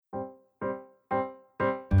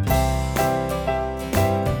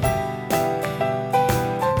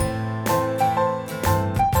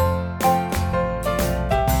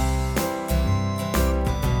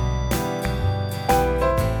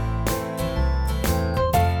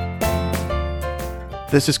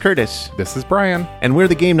This is Curtis, This is Brian. and we're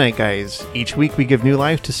the Game Night Guys. Each week we give new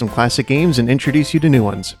life to some classic games and introduce you to new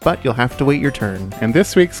ones, but you'll have to wait your turn. And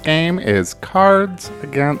this week's game is Cards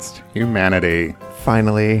Against Humanity.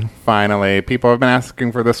 Finally, People have been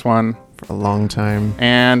asking for this one, for a long time.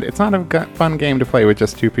 and it's not a fun game to play with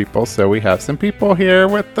just two people, so we have some people here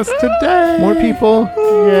with us today. More people?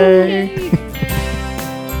 Yay!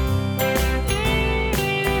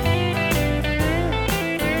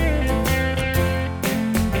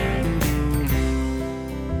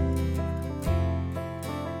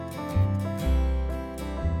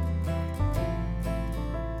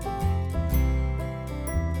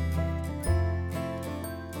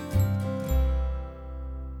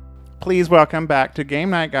 Please welcome back to Game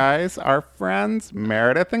Night, guys, our friends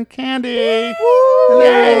Meredith and Candy. Yay!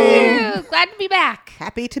 Woo! Glad to be back.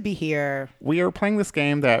 Happy to be here. We are playing this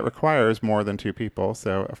game that requires more than two people,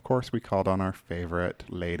 so of course we called on our favorite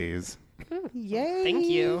ladies. Yay. Thank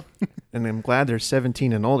you. And I'm glad they're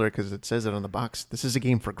 17 and older because it says it on the box. This is a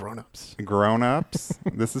game for grown-ups. Grown-ups.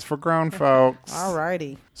 This is for grown folks.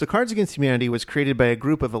 Alrighty. So Cards Against Humanity was created by a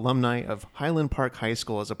group of alumni of Highland Park High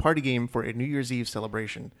School as a party game for a New Year's Eve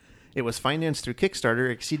celebration. It was financed through Kickstarter,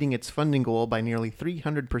 exceeding its funding goal by nearly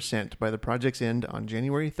 300% by the project's end on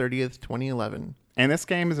January 30th, 2011. And this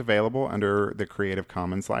game is available under the Creative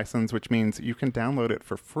Commons license, which means you can download it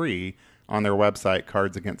for free on their website,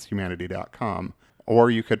 cardsagainsthumanity.com, or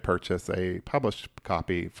you could purchase a published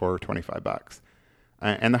copy for $25.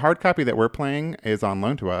 And the hard copy that we're playing is on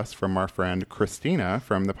loan to us from our friend Christina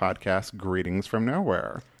from the podcast Greetings from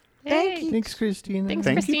Nowhere. Thank you. Thanks, Christina. Thanks.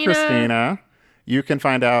 Thank you, Christina. Christina. You can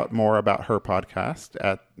find out more about her podcast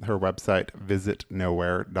at her website,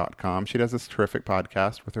 visitnowhere.com. She does this terrific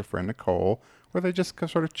podcast with her friend Nicole, where they just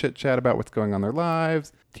sort of chit-chat about what's going on in their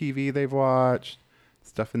lives, TV they've watched,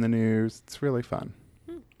 stuff in the news. It's really fun.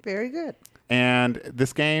 Very good. And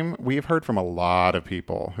this game, we've heard from a lot of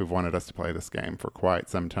people who've wanted us to play this game for quite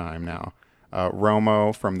some time now.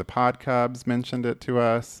 Romo from the Pod Cubs mentioned it to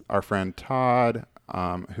us. Our friend Todd,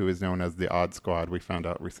 who is known as the Odd Squad, we found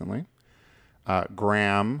out recently.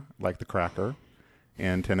 Graham, like the cracker,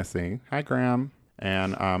 in Tennessee. Hi, Graham.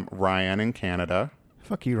 And Ryan in Canada.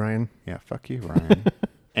 Fuck you, Ryan. Yeah, fuck you, Ryan.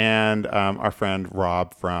 And our friend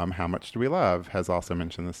Rob from How Much Do We Love has also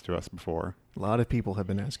mentioned this to us before. A lot of people have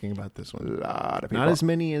been asking about this one. A lot of people. Not as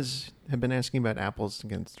many as have been asking about apples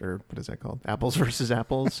against, or what is that called? Apples versus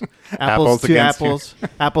apples? Apples to against apples.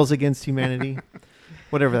 Apples against humanity.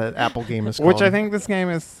 Whatever that Apple game is called. Which I think this game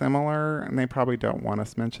is similar, and they probably don't want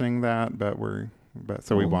us mentioning that, but we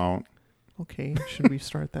won't. Okay, should we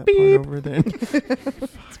start that part over then?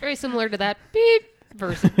 It's very similar to that beep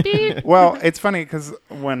versus beep. Well, it's funny because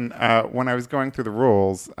when I was going through the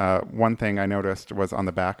rules, one thing I noticed was on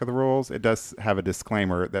the back of the rules, it does have a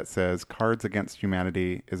disclaimer that says Cards Against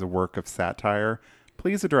Humanity is a work of satire.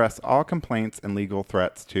 Please address all complaints and legal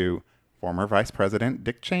threats to former Vice President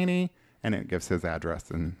Dick Cheney, and it gives his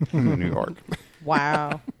address in New York.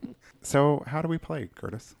 Wow. So how do we play,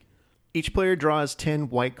 Curtis? Each player draws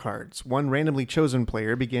 10 white cards. One randomly chosen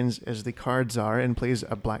player begins as the card czar and plays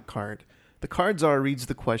a black card. The card czar reads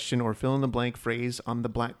the question or fill-in-the-blank phrase on the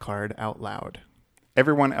black card out loud.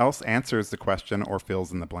 Everyone else answers the question or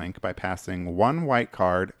fills in the blank by passing one white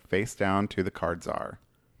card face down to the card czar.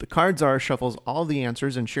 The card czar shuffles all the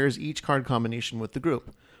answers and shares each card combination with the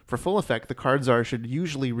group. For full effect, the card czar should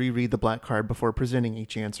usually reread the black card before presenting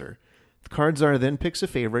each answer. The card czar then picks a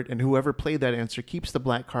favorite, and whoever played that answer keeps the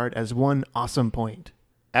black card as one awesome point.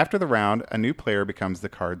 After the round, a new player becomes the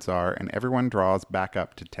card czar, and everyone draws back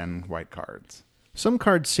up to 10 white cards. Some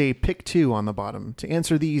cards say pick 2 on the bottom. To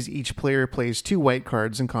answer these, each player plays 2 white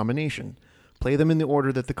cards in combination. Play them in the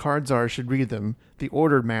order that the card czar should read them. The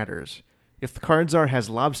order matters. If the card czar has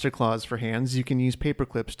lobster claws for hands, you can use paper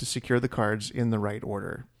clips to secure the cards in the right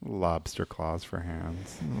order. Lobster claws for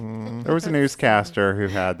hands. There was a newscaster who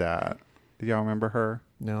had that. Do y'all remember her?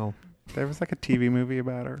 No. There was like a TV movie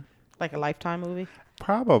about her. Like a Lifetime movie?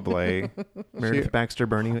 Probably. Meredith Baxter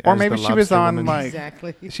Burney. Or as maybe the she was lobster on woman. like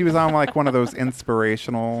Exactly. she was on like one of those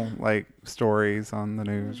inspirational like stories on the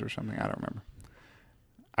news or something. I don't remember.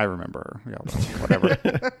 I remember her. Yeah,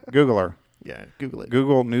 whatever. Google her. Yeah, Google it.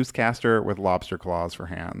 Google newscaster with lobster claws for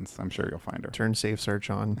hands. I'm sure you'll find her. Turn safe search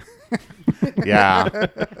on. Yeah,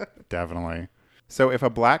 definitely. So if a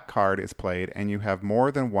black card is played and you have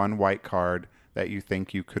more than one white card that you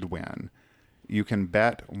think you could win, you can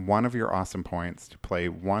bet one of your awesome points to play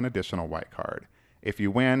one additional white card. If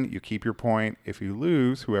you win, you keep your point. If you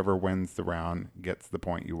lose, whoever wins the round gets the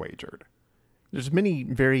point you wagered. There's many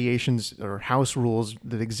variations or house rules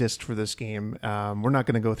that exist for this game. We're not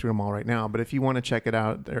going to go through them all right now, but if you want to check it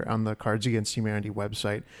out, they're on the Cards Against Humanity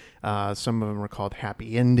website. Some of them are called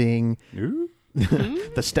Happy Ending,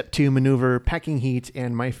 the Step 2 Maneuver, Packing Heat,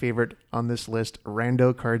 and my favorite on this list,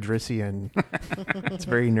 Rando Cardrician. It's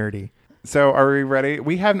very nerdy. So are we ready?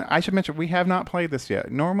 I should mention, we have not played this yet.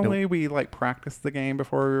 Normally we practice the game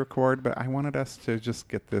before we record, but I wanted us to just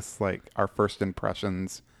get this, our first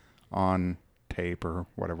impressions on tape or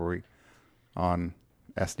whatever on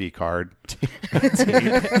SD card.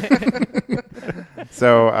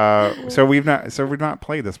 So we've not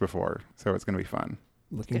played this before, so it's going to be fun.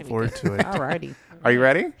 Looking forward to it. Alrighty. Are you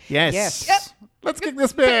ready? Yes. Yes. Yep. Let's kick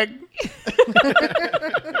this pig.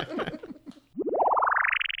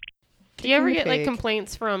 Do you ever Kicking get pig.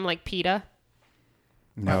 complaints from PETA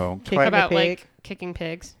No. Kicking Clay- a about pig. kicking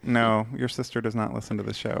pigs? No, your sister does not listen to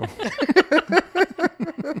the show.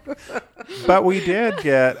 But we did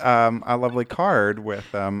get a lovely card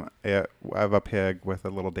with of a pig with a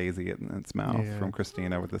little daisy in its mouth from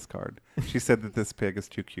Christina with this card. She said that this pig is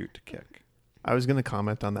too cute to kick. I was going to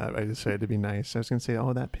comment on that. I decided to be nice. I was going to say,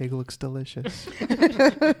 oh, that pig looks delicious.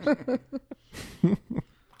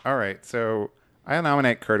 All right, so I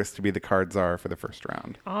nominate Curtis to be the card czar for the first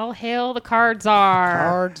round. All hail the card czar.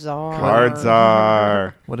 Cards are. Card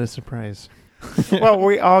czar. What a surprise. Well,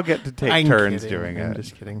 we all get to take I'm turns kidding. doing I'm it.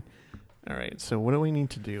 just kidding. All right, so what do we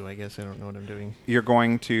need to do? I guess I don't know what I'm doing. You're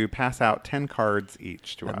going to pass out 10 cards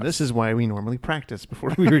each to us. And this is why we normally practice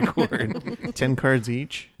before we record. 10 cards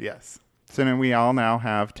each. Yes. So then we all now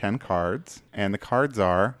have 10 cards, and the card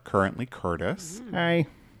czar, currently Curtis, Hi.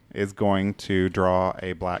 is going to draw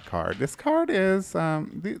a black card. This card is,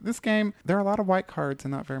 this game, there are a lot of white cards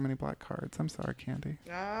and not very many black cards. I'm sorry, Candy.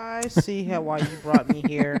 I see why you brought me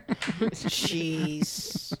here.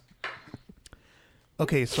 Jeez.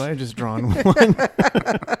 Okay, so I've just drawn one.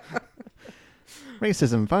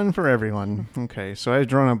 Racism, fun for everyone. Okay, so I've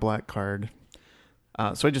drawn a black card.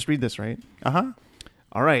 So I just read this, right? Uh-huh.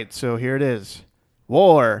 All right, so here it is.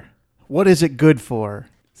 War. What is it good for?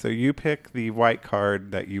 So you pick the white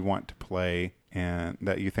card that you want to play and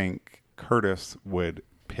that you think Curtis would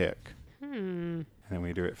pick. And then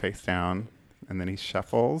we do it face down, and then he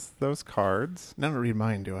shuffles those cards. I don't read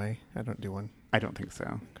mine, do I? I don't do one. I don't think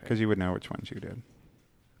so, because you would know which ones you did.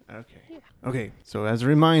 Okay. Yeah. Okay, so as a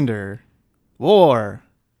reminder, war.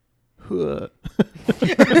 What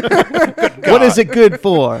is it good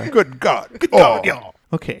for? Good God. Good God, y'all.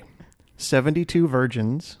 Okay. 72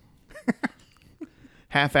 virgins,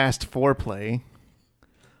 half-assed foreplay,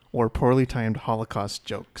 or poorly timed Holocaust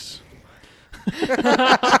jokes.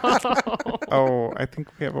 Oh, I think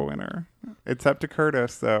we have a winner. It's up to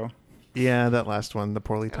Curtis, though. Yeah, that last one, the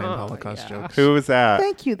poorly timed Oh, Holocaust yeah. jokes. Who was that?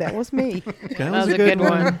 Thank you. That was me. That was a good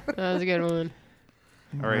one. That was a good one.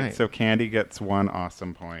 All right, so Candy gets 1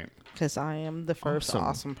 awesome point. Because I am the first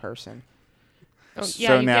awesome person. Oh, So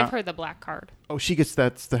yeah, you now- give her the black card. Oh, she gets,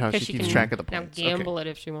 that's the how 'Cause she she keeps can track of the Now points. gamble it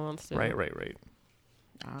if she wants to. Right.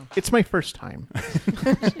 Oh. It's my first time.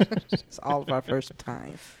 It's all of our first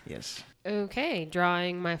time. Yes. Okay,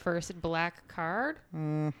 drawing my first black card.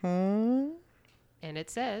 Mm-hmm. And it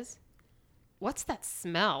says, "What's that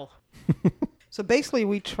smell?" So basically,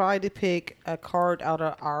 we try to pick a card out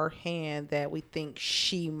of our hand that we think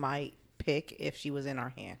she might pick if she was in our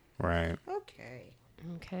hand. Right. Okay.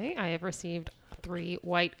 Okay, I have received 3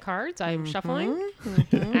 white cards. I am shuffling.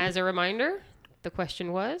 As a reminder, the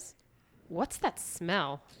question was, "What's that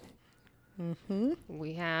smell?"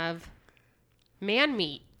 We have man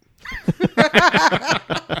meat,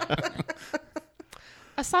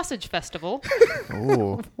 a sausage festival,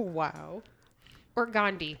 Oh. Wow. or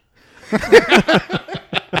Gandhi.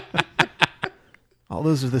 All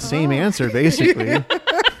those are the same answer, basically.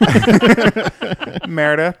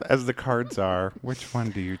 Meredith, as the cards are, which one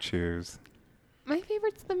do you choose? My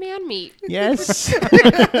favorite's the man meat. Yes.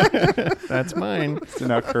 That's mine. So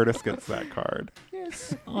now Curtis gets that card.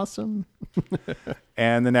 Yes. Awesome.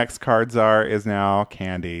 And the next card czar is now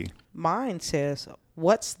Candy. Mine says,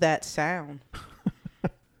 "What's that sound?"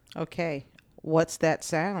 Okay. What's that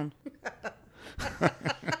sound?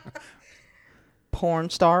 Porn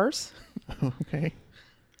stars. Okay.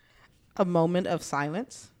 A moment of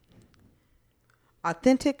silence.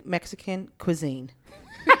 Authentic Mexican cuisine.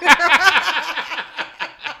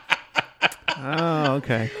 Oh,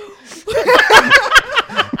 okay.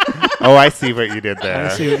 Oh, I see what you did there. I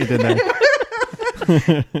see what you did there.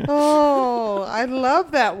 Oh, I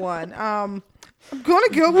love that one. I'm going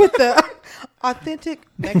to go with the authentic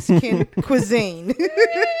Mexican cuisine.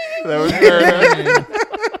 That was Meredith.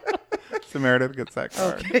 So Meredith gets that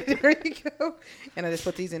card. Okay, there you go. And I just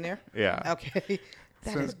put these in there? Yeah. Okay.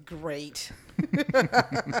 That is great.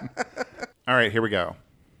 All right, here we go.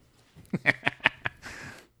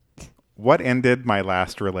 What ended my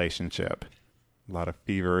last relationship? A lot of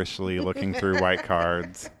feverishly looking through white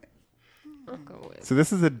cards. I'll go with. So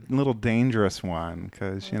this is a little dangerous one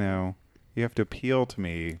because, you know, you have to appeal to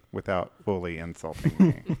me without fully insulting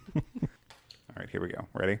me. All right, here we go.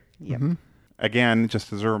 Ready? Yep. Again,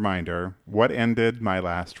 just as a reminder, what ended my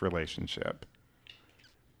last relationship?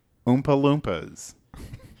 Oompa Loompas.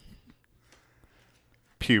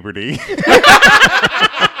 Puberty.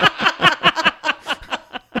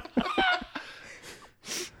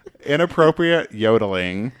 Inappropriate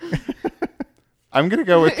yodeling. I'm going to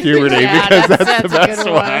go with puberty Yeah, because that's the a best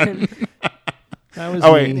good one. That was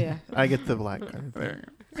Oh, wait. me. Yeah. I get the black card. There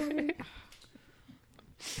you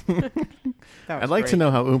go. That I'd was like to great.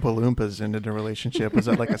 know how Oompa Loompas ended a relationship. Was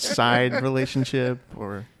that like a side relationship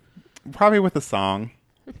or? Probably with a song.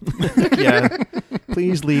 Yeah.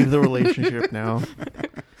 Please leave the relationship now.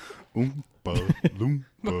 Oompa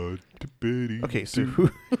Loompa. Okay, so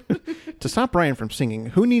who, to stop Brian from singing,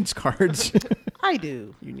 who needs cards? I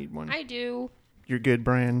do. You need one. I do. You're good,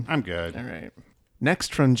 Brian. I'm good. All right.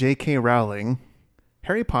 Next from J.K. Rowling,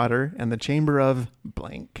 Harry Potter and the Chamber of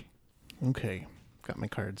Blank. Okay, got my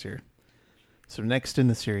cards here. So next in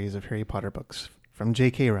the series of Harry Potter books from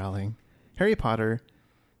J.K. Rowling, Harry Potter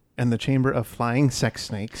and the Chamber of Flying Sex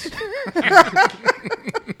Snakes.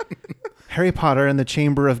 Harry Potter and the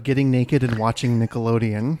Chamber of Getting Naked and Watching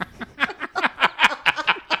Nickelodeon.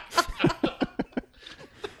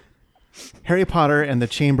 Harry Potter and the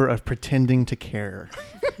Chamber of Pretending to Care.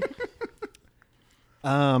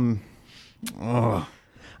 I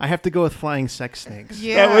have to go with Flying Sex Snakes.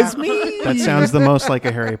 Yeah. That was me. That sounds the most like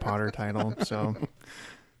a Harry Potter title. So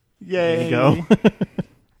there Yay. you go.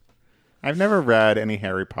 I've never read any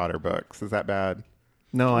Harry Potter books. Is that bad?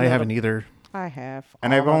 No, I haven't either. I have.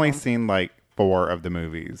 And all I've of only them. seen like 4 of the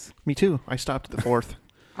movies. Me too. I stopped at the 4th.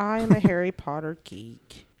 I am a Harry Potter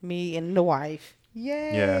geek. Me and the wife.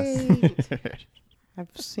 Yay. Yes. I've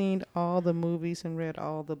seen all the movies and read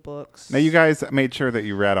all the books. Now, you guys made sure that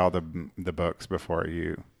you read all the books before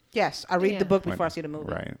you Yes, I read Yeah. the book went. before I see the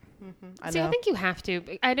movie. Right. I See, know. I think you have to.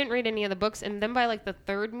 I didn't read any of the books, and then by like the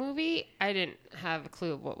 3rd movie, I didn't have a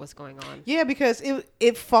clue of what was going on. Yeah, because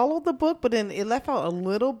it followed the book, but then it left out a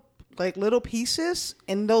little pieces,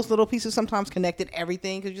 and those little pieces sometimes connected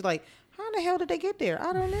everything because you're like, how the hell did they get there?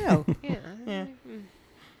 I don't know. Yeah. Yeah.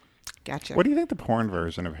 Gotcha. What do you think the porn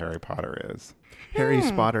version of Harry Potter is? Harry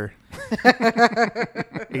Spotter.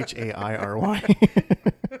 Hairy.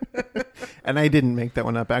 And I didn't make that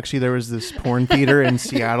one up. Actually, there was this porn theater in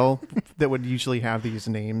Seattle that would usually have these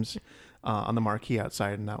names on the marquee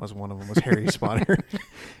outside, and that was one of them, was Harry Spotter.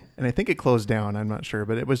 And I think it closed down. I'm not sure,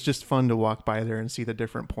 but it was just fun to walk by there and see the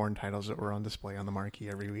different porn titles that were on display on the marquee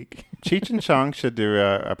every week. Cheech and Chong should do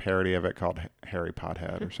a parody of it called Harry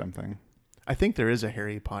Pothead or something. I think there is a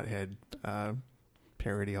Harry Pothead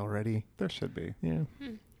parody already. There should be. Yeah.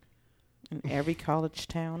 In every college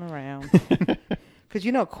town around. Because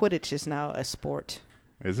you know Quidditch is now a sport.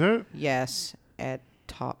 Is it? Yes, at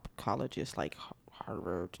top colleges like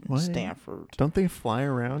Harvard and What? Stanford. Don't they fly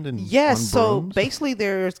around and Yes, on so brooms? basically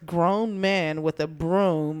there's grown men with a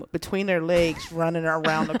broom between their legs running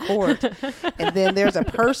around the court. And then there's a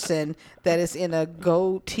person that is in a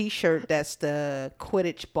gold t-shirt that's the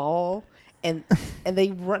Quidditch ball. And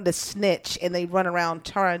they run the snitch and they run around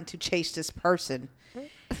trying to chase this person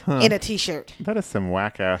in a t-shirt. That is some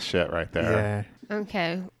whack ass shit right there. Yeah.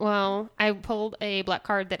 Okay. Well, I pulled a black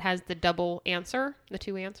card that has the double answer, the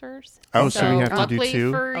 2 answers. Oh, so we have to do luckily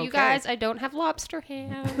 2? for you Okay. guys, I don't have lobster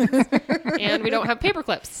hands, and we don't have paper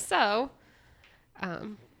clips. So,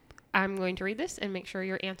 I'm going to read this and make sure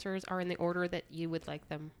your answers are in the order that you would like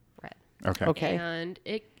them read. Okay. Okay. And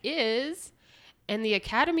it is, and the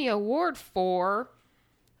Academy Award for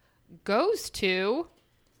goes to.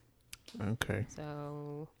 Okay.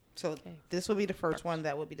 So So this will be the first one.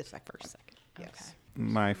 That will be the second. Yes.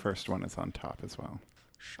 My first one is on top as well.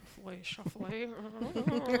 shuffly.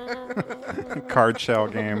 Card shell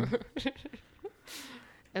game.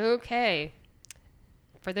 Okay.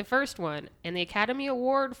 For the first one, and the Academy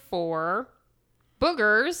Award for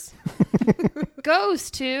boogers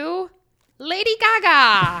goes to Lady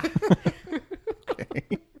Gaga.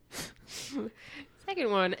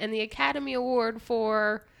 Second one, and the Academy Award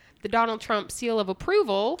for the Donald Trump Seal of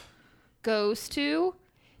Approval goes to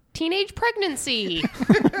Teenage Pregnancy.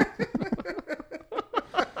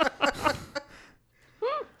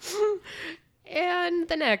 And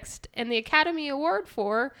the next, and the Academy Award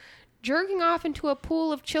for jerking off into a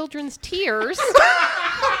pool of children's tears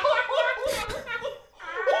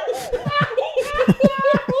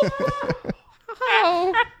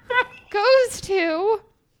goes to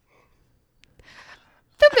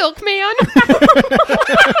the milkman.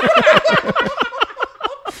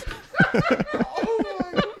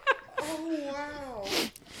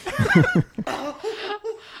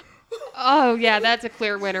 Oh, yeah, that's a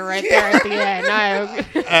clear winner right there at the end.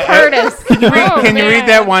 Curtis. Can you read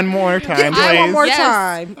that one more time, please? One more Yes.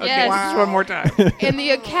 time. Okay, yes. Just one more time. And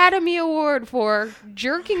the Academy Award for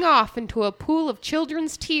jerking off into a pool of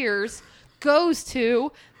children's tears goes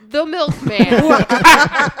to the milkman.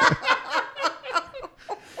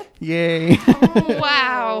 Yay.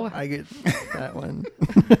 Wow. I get that one.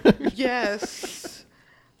 Yes.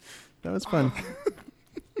 That was fun.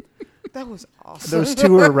 That was awesome. Those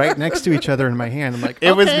two are right next to each other in my hand. I'm like,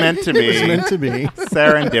 It was okay. meant to It was be. meant to be.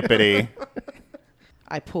 Serendipity.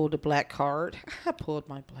 I pulled a black card. I pulled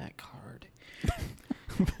my black card.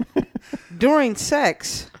 During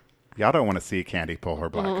sex. Y'all don't want to see Candy pull her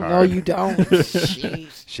black card. No, you don't.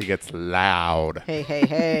 Jeez. She gets loud.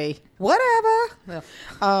 Hey. Whatever.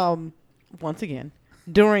 No. Once again,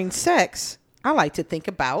 during sex, I like to think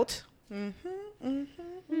about.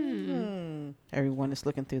 Everyone is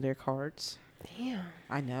looking through their cards. Damn.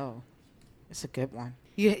 I know. It's a good one.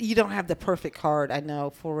 You don't have the perfect card, I know,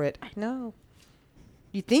 for it. I know.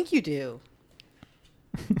 You think you do.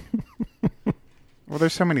 Well,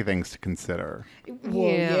 there's so many things to consider. Well,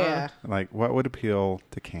 yeah. Like, what would appeal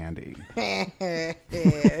to Candy Yeah.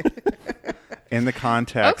 in the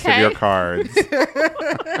context Okay. of your cards?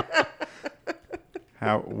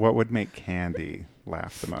 What would make Candy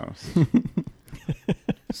laugh the most?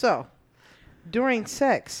 So, during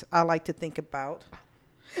sex, I like to think about.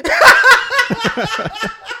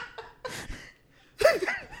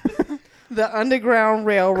 The Underground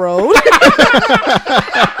Railroad.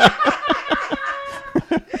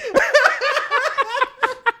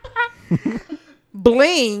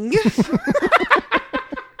 Bling.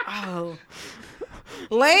 Oh.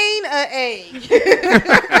 Laying a egg.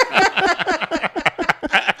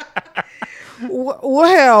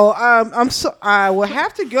 Well, I will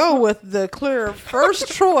have to go with the clear first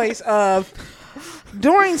choice of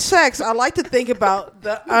during sex. I like to think about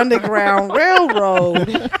the Underground Railroad.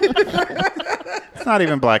 It's not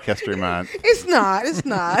even Black History Month. It's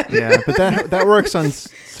not. Yeah, but that works on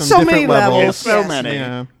some So different many levels. levels, So yes. many.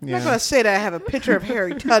 Yeah, I'm not yeah. going to say that I have a picture of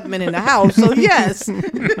Harry Tubman in the house, so yes.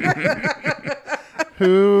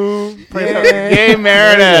 Who plays Gay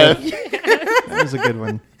Meredith? That was a good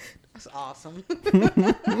one. That's awesome.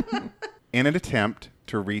 In an attempt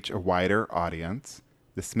to reach a wider audience,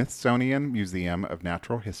 the Smithsonian Museum of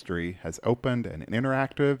Natural History has opened an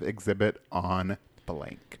interactive exhibit on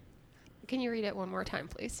blank. Can you read it one more time,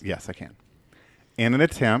 please? Yes, I can. In an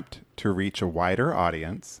attempt to reach a wider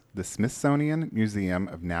audience, the Smithsonian Museum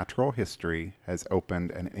of Natural History has opened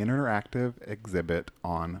an interactive exhibit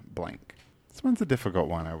on blank. This one's a difficult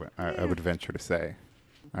one, I would venture to say.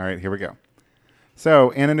 All right, here we go. So,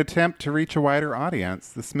 in an attempt to reach a wider audience,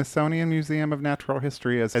 the Smithsonian Museum of Natural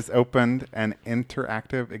History has opened an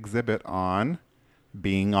interactive exhibit on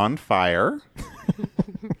being on fire,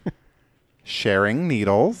 sharing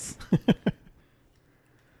needles,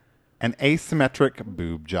 an asymmetric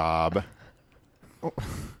boob job.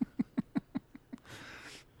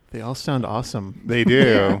 They all sound awesome. They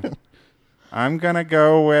do. I'm going to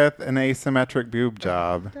go with an asymmetric boob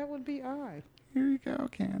job. That would be I. Here you go,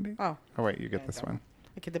 Candy. Oh, Oh, wait, you get this one.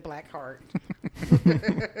 I get the black heart.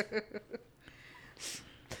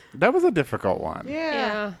 That was a difficult one.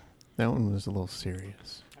 Yeah. That one was a little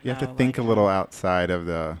serious. You have to Oh, think like a little outside of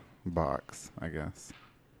the box, I guess.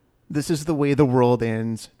 This is the way the world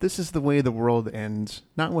ends. This is the way the world ends.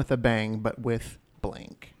 Not with a bang, but with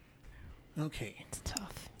blank. Okay. It's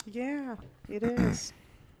tough. Yeah, it is.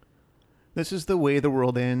 This is the way the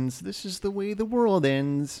world ends. This is the way the world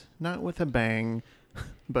ends. Not with a bang,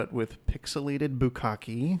 but with pixelated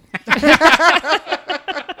bukkake.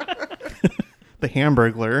 The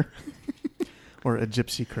Hamburglar. Or a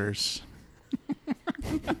gypsy curse.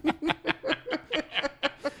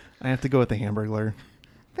 I have to go with the Hamburglar.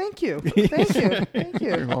 Thank you. Thank you. Thank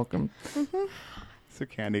You're you. welcome. So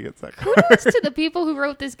Candy gets that card. Kudos to the people who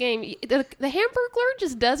wrote this game. The Hamburglar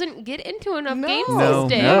just doesn't get into enough No. games No. these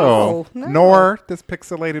days. No. No. Nor this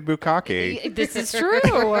pixelated bukkake. This is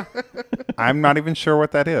true. I'm not even sure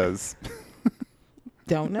what that is.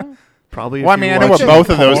 Don't know. Probably. Well, I if mean, you I know what watch both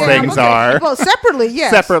of those porn. things are. Well, separately,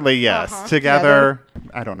 yes. Separately, yes. Uh-huh. Together,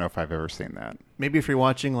 I don't know if I've ever seen that. Maybe if you're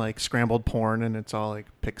watching like scrambled porn and it's all like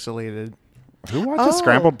pixelated. Who watches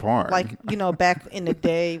scrambled porn? Like, back in the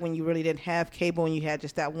day when you really didn't have cable and you had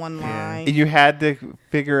just that one line. You had to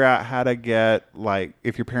figure out how to get, like,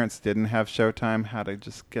 if your parents didn't have Showtime, how to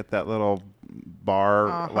just get that little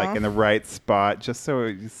bar, like, in the right spot, just so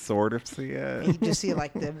you sort of see it. And you just see,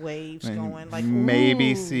 like, the waves And going. Like,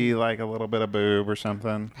 maybe ooh, see, like, a little bit of boob or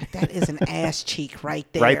something. that is an ass cheek right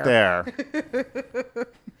there. Right there.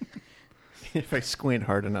 If I squint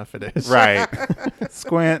hard enough, it is. Right.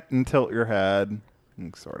 Squint and tilt your head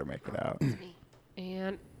and sort of make it out.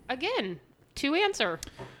 And again, to answer.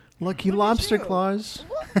 Lucky lobster claws.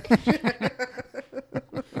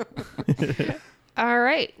 All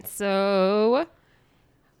right. So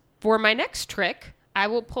for my next trick, I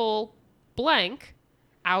will pull blank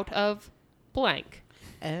out of blank.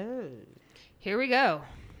 Oh. Here we go.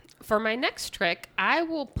 For my next trick, I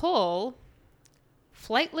will pull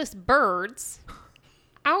flightless birds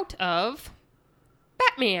out of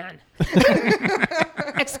Batman.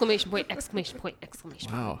 Exclamation point, exclamation point,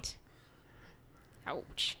 exclamation Wow. point.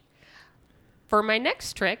 Ouch. For my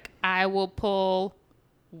next trick, I will pull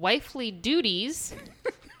wifely duties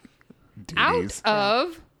out Duties.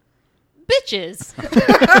 of bitches.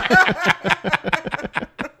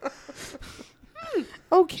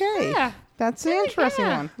 Okay. Yeah. That's an interesting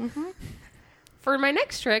Yeah. one. For my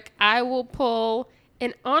next trick, I will pull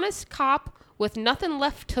an honest cop with nothing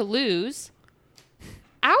left to lose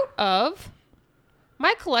out of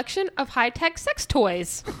my collection of high-tech sex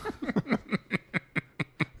toys.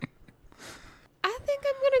 I think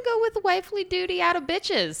I'm going to go with wifely duty out of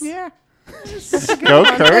bitches. Yeah. Go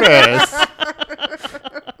Curtis.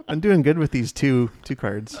 I'm doing good with these two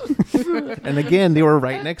cards. And again, they were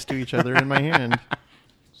right next to each other in my hand.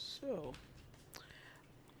 So,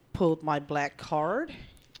 pulled my black card.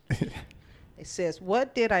 It says,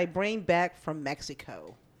 "What did I bring back from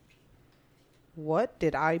Mexico?" What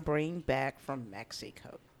did I bring back from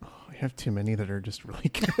Mexico? I have too many that are just really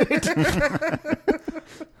good.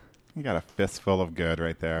 You got a fistful of good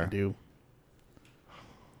right I there. do.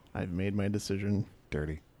 I've made my decision.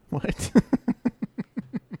 Dirty. What?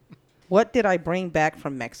 What did I bring back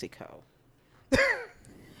from Mexico?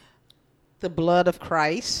 The blood of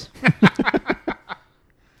Christ.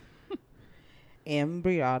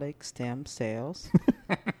 Embryonic stem cells.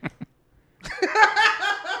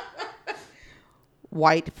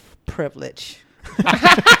 White privilege.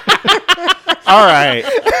 All right.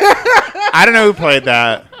 I don't know who played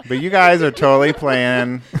that, but you guys are totally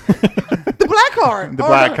playing. The black card. The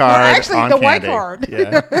black card Actually, on the white candy. card.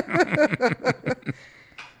 Yeah.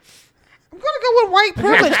 I'm going to go with white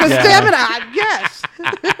privilege because Yeah. stamina. Yes.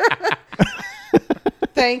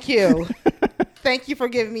 Thank you. Thank you for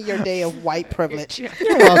giving me your day of white privilege. You're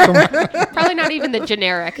welcome. Probably not even the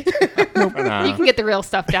generic. No. You can get the real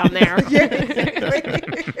stuff down there.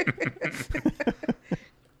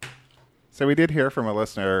 So we did hear from a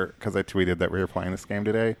listener because I tweeted that we were playing this game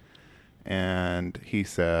today, and he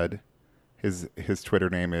said his Twitter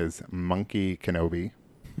name is Monkey Kenobi,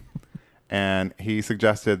 and he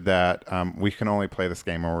suggested that we can only play this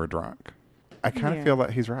game when we're drunk. I kind of Yeah. feel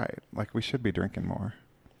that he's right. Like we should be drinking more,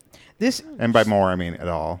 This and by more I mean at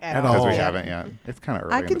all, At because all. we haven't yet. It's kind of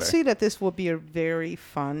early. I in can the day. see that this will be a very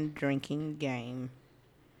fun drinking game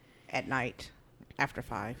at night after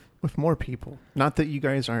 5. With more people. Not that you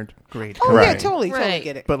guys aren't great. Oh, yeah, Right. totally Right.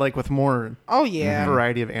 get it. But like with more Oh, yeah.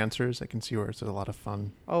 variety of answers, I can see where it's a lot of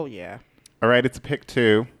fun. Oh, yeah. All right, it's a pick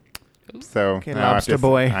 2. So Okay, now I have lobster to-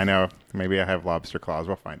 boy. I know. Maybe I have lobster claws.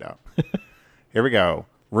 We'll find out. Here we go.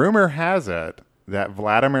 Rumor has it that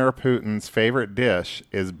Vladimir Putin's favorite dish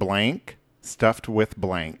is blank stuffed with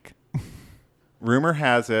blank. Rumor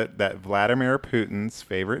has it that Vladimir Putin's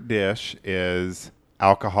favorite dish is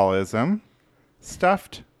alcoholism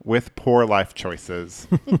stuffed with poor life choices.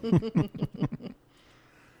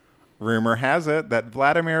 Rumor has it that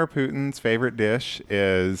Vladimir Putin's favorite dish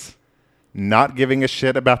is not giving a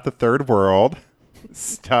shit about the third world,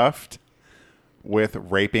 stuffed with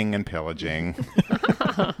raping and pillaging.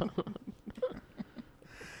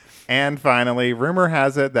 And finally, rumor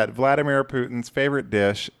has it that Vladimir Putin's favorite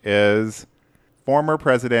dish is former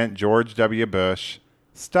President George W. Bush,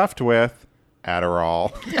 stuffed with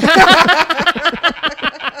Adderall.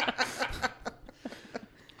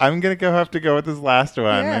 I'm going to have to go with this last one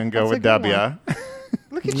Yeah, and go that's a with good W.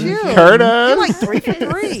 Look at you. Curtis. You're like 3 for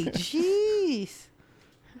 3. Jeez.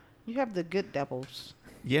 You have the good doubles.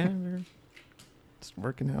 Yeah, it's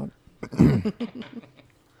working out.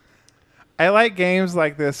 I like games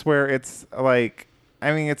like this where it's like,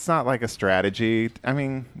 I mean, it's not like a strategy. I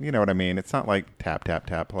mean, you know what I mean? It's not like tap, tap,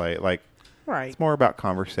 tap, play. Like, Right. it's more about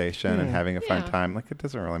conversation and having a fun Yeah. time. Like, it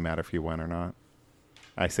doesn't really matter if you win or not.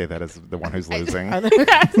 I say that as the one who's losing.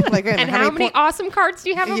 Like, And how many awesome cards do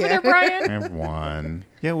you have over there, Brian? I have one.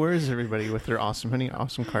 Yeah, where is everybody with their awesome? How many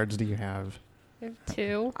awesome cards do you have? I have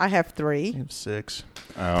 2. I have I 3. have 6.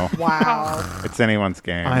 Oh, Wow. it's anyone's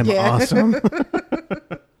game. I'm Yeah. awesome.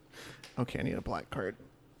 Okay, I need a black card.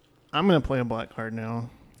 I'm going to play a black card now.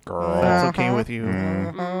 Girl. If that's okay with you.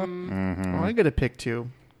 Mhm. Oh, I got to pick 2.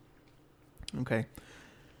 Okay.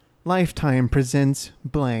 Lifetime presents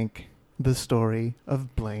blank, the story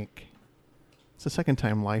of blank. It's the second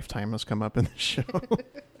time Lifetime has come up in the show.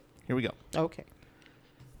 Here we go. Okay.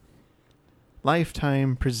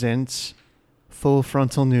 Lifetime presents full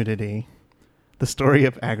frontal nudity, the story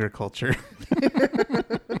of agriculture.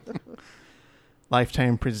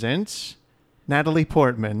 Lifetime presents Natalie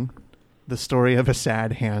Portman, the story of a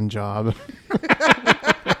sad hand job.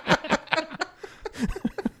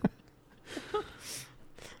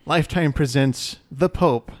 Lifetime presents The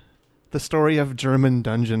Pope, the story of German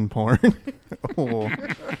dungeon porn. Oh,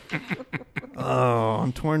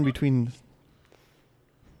 I'm torn between...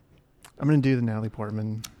 I'm going to do the Natalie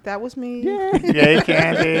Portman. That was me. Yay,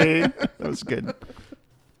 Candy. That was good.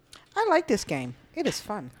 I like this game. It is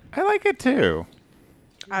fun. I like it too.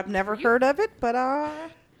 I've never heard of it, but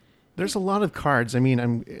There's a lot of cards. I mean,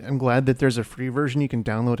 I'm glad that there's a free version you can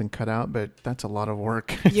download and cut out, but that's a lot of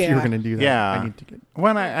work if Yeah. you're going to do that. Yeah. I need to get...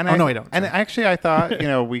 When I no, I don't. And Sorry. actually, I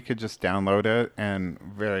thought we could just download it, and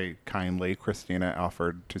very kindly, Christina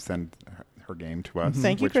offered to send her game to us.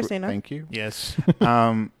 Thank you, Christina. Thank you. Yes.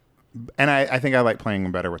 And I think I like playing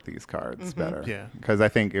better with these cards better. Yeah. Because I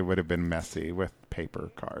think it would have been messy with paper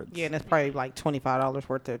cards. yeah, and it's probably like $25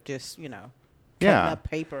 worth of just, cutting Yeah. up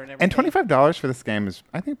paper and everything. And $25 for this game is,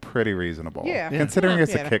 I think, pretty reasonable. Yeah. Yeah. Considering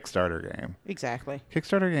it's Yeah. a Kickstarter game. Exactly.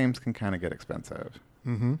 Kickstarter games can kind of get expensive.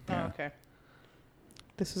 Mm-hmm. Yeah. Oh, okay.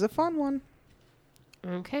 This is a fun one.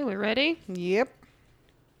 Okay, we ready? Yep.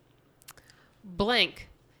 Blank.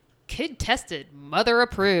 Kid tested. Mother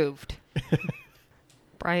approved.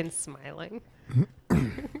 Brian's smiling.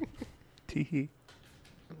 Teehee.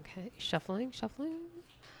 Okay, shuffling.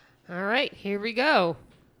 All right, here we go.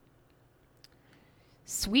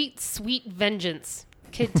 Sweet, sweet vengeance.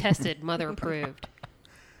 Kid tested. Mother approved.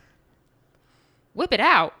 Whip it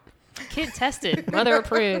out. Kid tested. Mother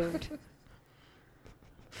approved.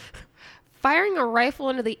 Firing a rifle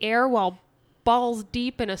into the air while balls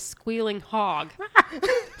deep in a squealing hog.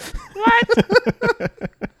 What?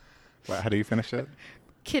 How do you finish it?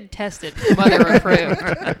 Kid tested. Mother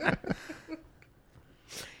approved.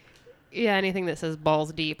 Yeah, anything that says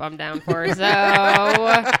balls deep, I'm down for.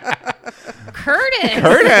 So, Curtis.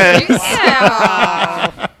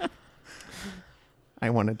 Yeah. I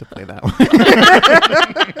wanted to play that one.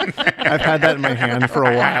 I've had that in my hand for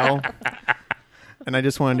a while. And I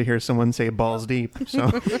just wanted to hear someone say balls deep. So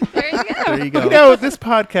There you go. there you go. This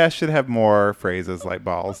podcast should have more phrases like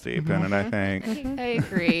balls deep in it, I think. I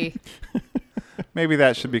agree. Maybe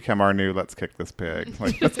that should become our new let's kick this pig.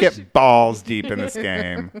 Like, let's get balls deep in this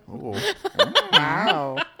game. Ooh.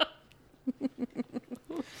 Wow.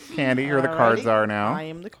 Candy, you're the cards Alrighty. are now. I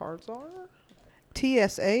am the cards are.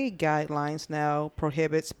 TSA guidelines now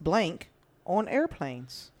prohibits blank on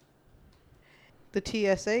airplanes. The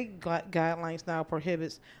TSA guidelines now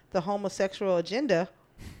prohibits the homosexual agenda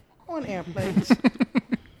on airplanes.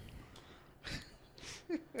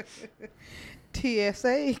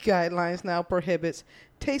 TSA guidelines now prohibits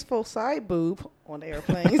tasteful side boob on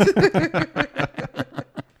airplanes.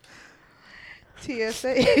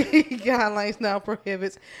 TSA guidelines now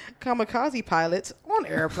prohibits kamikaze pilots on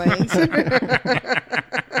airplanes.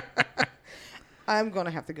 I'm going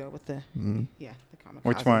to have to go with the kamikaze.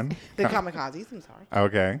 Which one? The kamikazes, I'm sorry.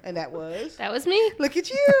 Okay. And that was... That was me. Look at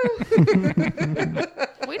you.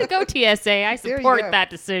 Way to go, TSA. I There you support go. that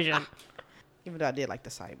decision. Even though I did like the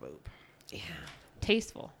side boob. Yeah.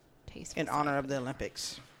 Tasteful. In honor of the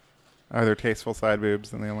Olympics. Are there tasteful side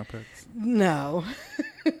boobs in the Olympics? No.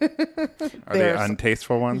 Are they There's-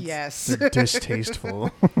 untasteful ones? Yes. They're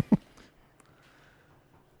distasteful.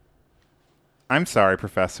 I'm sorry,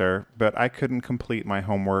 Professor, but I couldn't complete my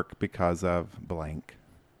homework because of blank.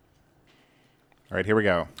 All right, here we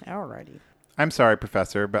go. Alrighty. I'm sorry,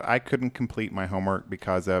 Professor, but I couldn't complete my homework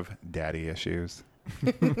because of daddy issues.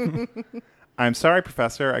 I'm sorry,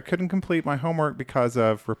 Professor, I couldn't complete my homework because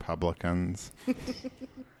of Republicans.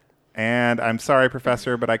 And I'm sorry,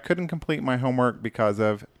 Professor, but I couldn't complete my homework because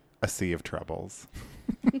of a sea of troubles.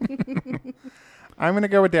 I'm going to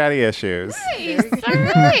go with daddy issues. Nice. All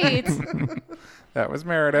right. That was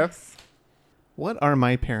Meredith's. What are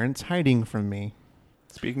my parents hiding from me?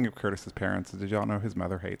 Speaking of Curtis's parents, did y'all know his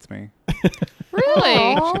mother hates me?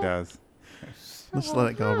 Really? She does. Let's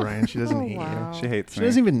let it go, Brian. She doesn't hate wow. you. She hates She me.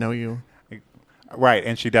 doesn't even know you. Right,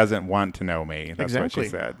 and she doesn't want to know me. That's what Exactly. she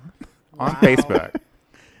said. On Wow. Facebook.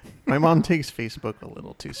 My mom takes Facebook a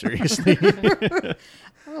little too seriously.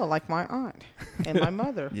 Oh, like my aunt and my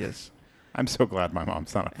mother. Yes. I'm so glad my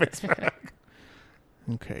mom's not on Facebook.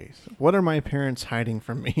 Okay. So what are my parents hiding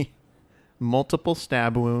from me? Multiple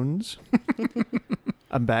stab wounds,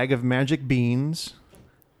 a bag of magic beans,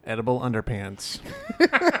 edible underpants.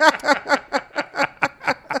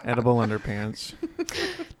 Edible underpants.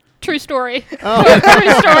 True story. Oh, True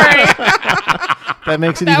story. that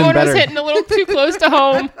makes it That even one better. was hitting a little too close to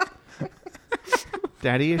home.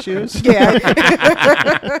 Daddy issues?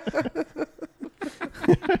 Yeah.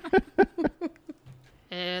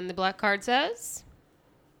 And the black card says,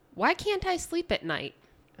 "Why can't I sleep at night?"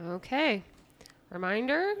 Okay.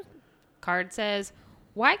 Reminder, card says,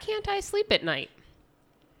 "Why can't I sleep at night?"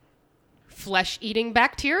 Flesh-eating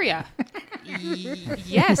bacteria.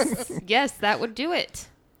 Yes, yes, that would do it.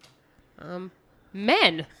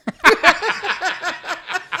 Men.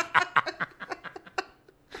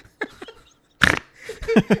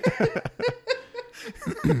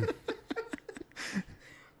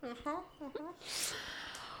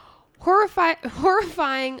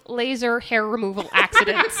 Horrifying laser hair removal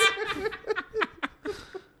accidents.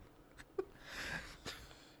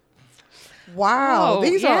 Wow. Oh,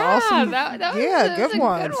 These yeah, are awesome. that was- yeah, those good are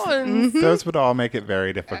ones. ones. Those would all make it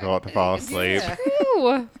very difficult to fall asleep. Yeah.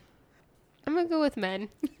 Ooh. I'm gonna go with men.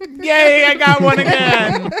 Yay, I got one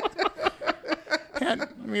again. Hand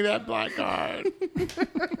me that black card.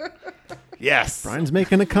 Yes. Brian's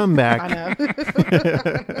making a comeback. I know.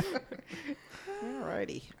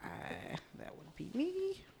 Alrighty. That would be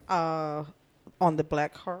me. On the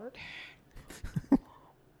black card.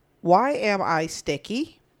 Why am I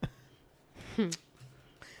sticky?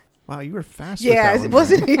 Wow, you were fast. Yeah, with that one,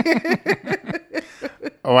 wasn't Brian. it?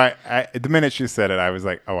 Oh, I the minute she said it, I was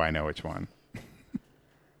like, oh, I know which one.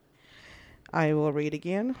 I will read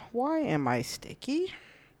again. Why am I sticky?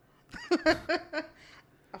 A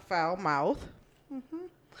foul mouth.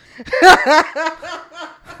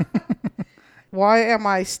 Why am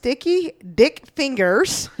I sticky? Dick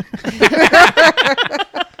fingers.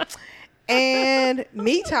 And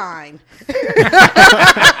me time.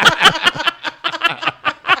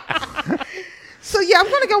 So yeah, I'm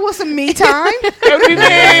gonna go with some me time. That would be me!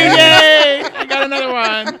 Yay! I got another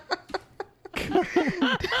one.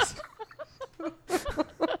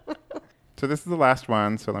 So this is the last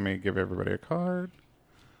one, so let me give everybody a card.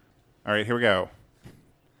 All right, here we go.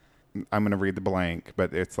 I'm going to read the blank,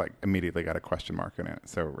 but it's like immediately got a question mark in it.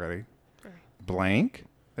 So ready? Blank?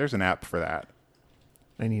 There's an app for that.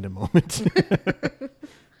 I need a moment.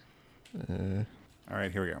 All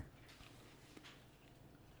right, here we go.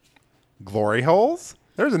 Glory holes?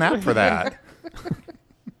 There's an app for that.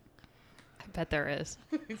 I bet there is.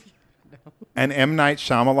 An M. Night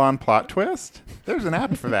Shyamalan plot twist? There's an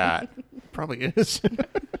app for that. Probably is.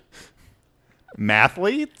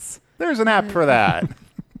 Mathletes? There's an app for that.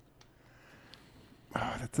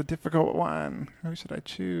 Oh, that's a difficult one. Who should I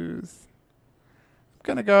choose? I'm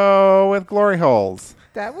going to go with glory holes.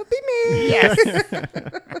 That would be me. Yes.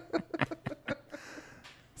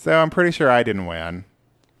 So I'm pretty sure I didn't win.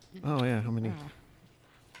 Oh yeah, how many?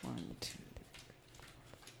 1, 2.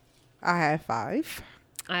 I have 5.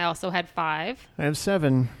 I also had 5. I have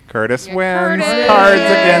 7. Curtis Yeah, wins. Curtis. Cards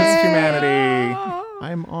Against Humanity.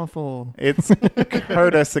 I'm awful. It's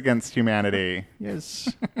Curtis Against Humanity. Yes.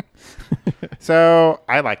 So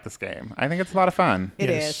I like this game. I think it's a lot of fun. It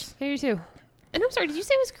Yes. is. Here you too. And I'm sorry, did you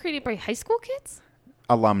say it was created by high school kids?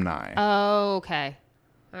 Alumni. Oh, okay.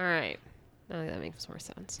 All right. Oh, that makes more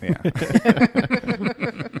sense. Yeah.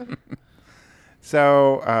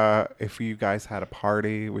 So, if you guys had a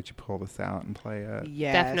party, would you pull this out and play it?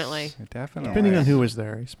 Yes. Definitely. Definitely. Depending on who was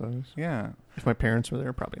there, I suppose. Yeah. If my parents were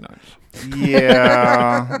there, probably not.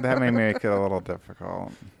 Yeah. That may make it a little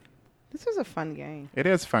difficult. This was a fun game. It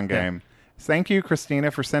is a fun game. Thank you, Christina,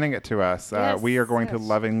 for sending it to us. Yes, We are going to yes.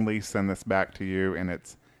 lovingly send this back to you in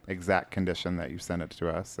its exact condition that you sent it to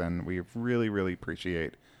us. And we really, really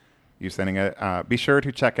appreciate you sending it. Be sure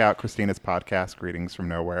to check out Christina's podcast, Greetings from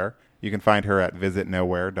Nowhere. You can find her at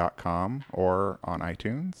visitnowhere.com or on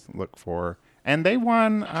iTunes. Look for, and they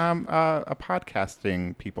won a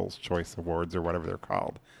podcasting People's Choice Awards or whatever they're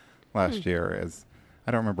called last year. As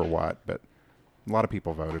I don't remember what, but a lot of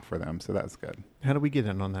people voted for them, so that's good. How do we get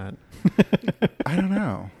in on that? I don't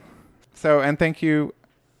know. So, and thank you,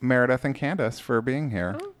 Meredith and Candace, for being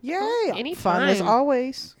here. Yay. anytime. Fun as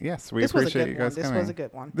always. Yes, we This was a appreciate good you guys one. This coming. was a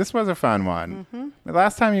good one. This was a fun one. The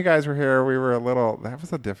last time you guys were here, we were that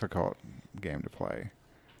was a difficult game to play.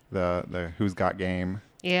 the Who's Got Game.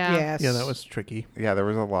 Yeah. Yes. Yeah, that was tricky. Yeah, there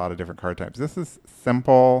was a lot of different card types. This is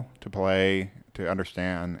simple to play, to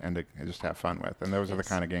understand, and to just have fun with. And those are the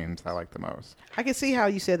kind of games I like the most. I can see how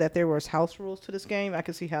you said that there was house rules to this game. I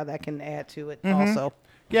can see how that can add to it also.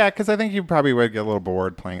 Yeah, because I think you probably would get a little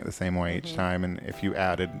bored playing it the same way each time. And if you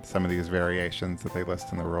added some of these variations that they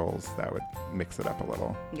list in the rules, that would mix it up a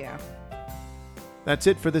little. Yeah. That's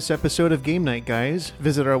it for this episode of Game Night Guys.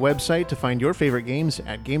 Visit our website to find your favorite games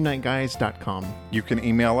at GameNightGuys.com. You can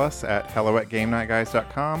email us at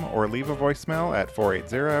hello@GameNightGuys.com or leave a voicemail at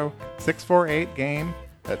 480-648-GAME.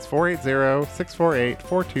 That's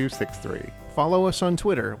 480-648-4263. Follow us on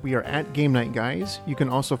Twitter. We are at Game Night Guys. You can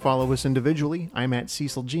also follow us individually. I'm at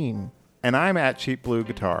Cecil Jean. And I'm at Cheap Blue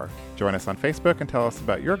Guitar. Join us on Facebook and tell us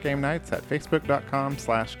about your game nights at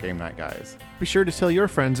facebook.com/GameNightGuys. Be sure to tell your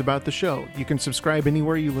friends about the show. You can subscribe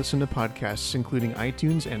anywhere you listen to podcasts, including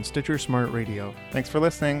iTunes and Stitcher Smart Radio. Thanks for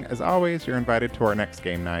listening. As always, you're invited to our next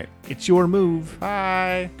game night. It's your move.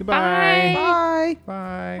 Bye. Goodbye. Bye.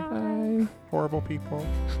 Bye. Bye. Horrible people.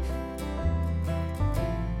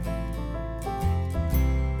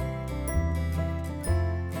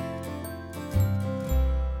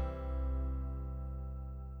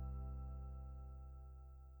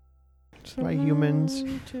 Bye, humans.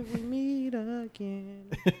 Till we meet again.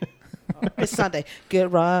 It's Sunday. Get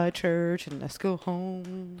right, church, and let's go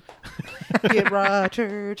home. Get right,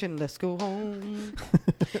 church, and let's go home.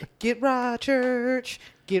 Get right, church.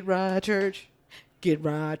 Get right, church. Get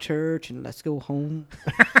right, church, and let's go home.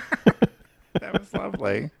 That was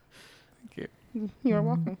lovely. Thank you. You're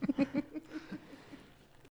welcome.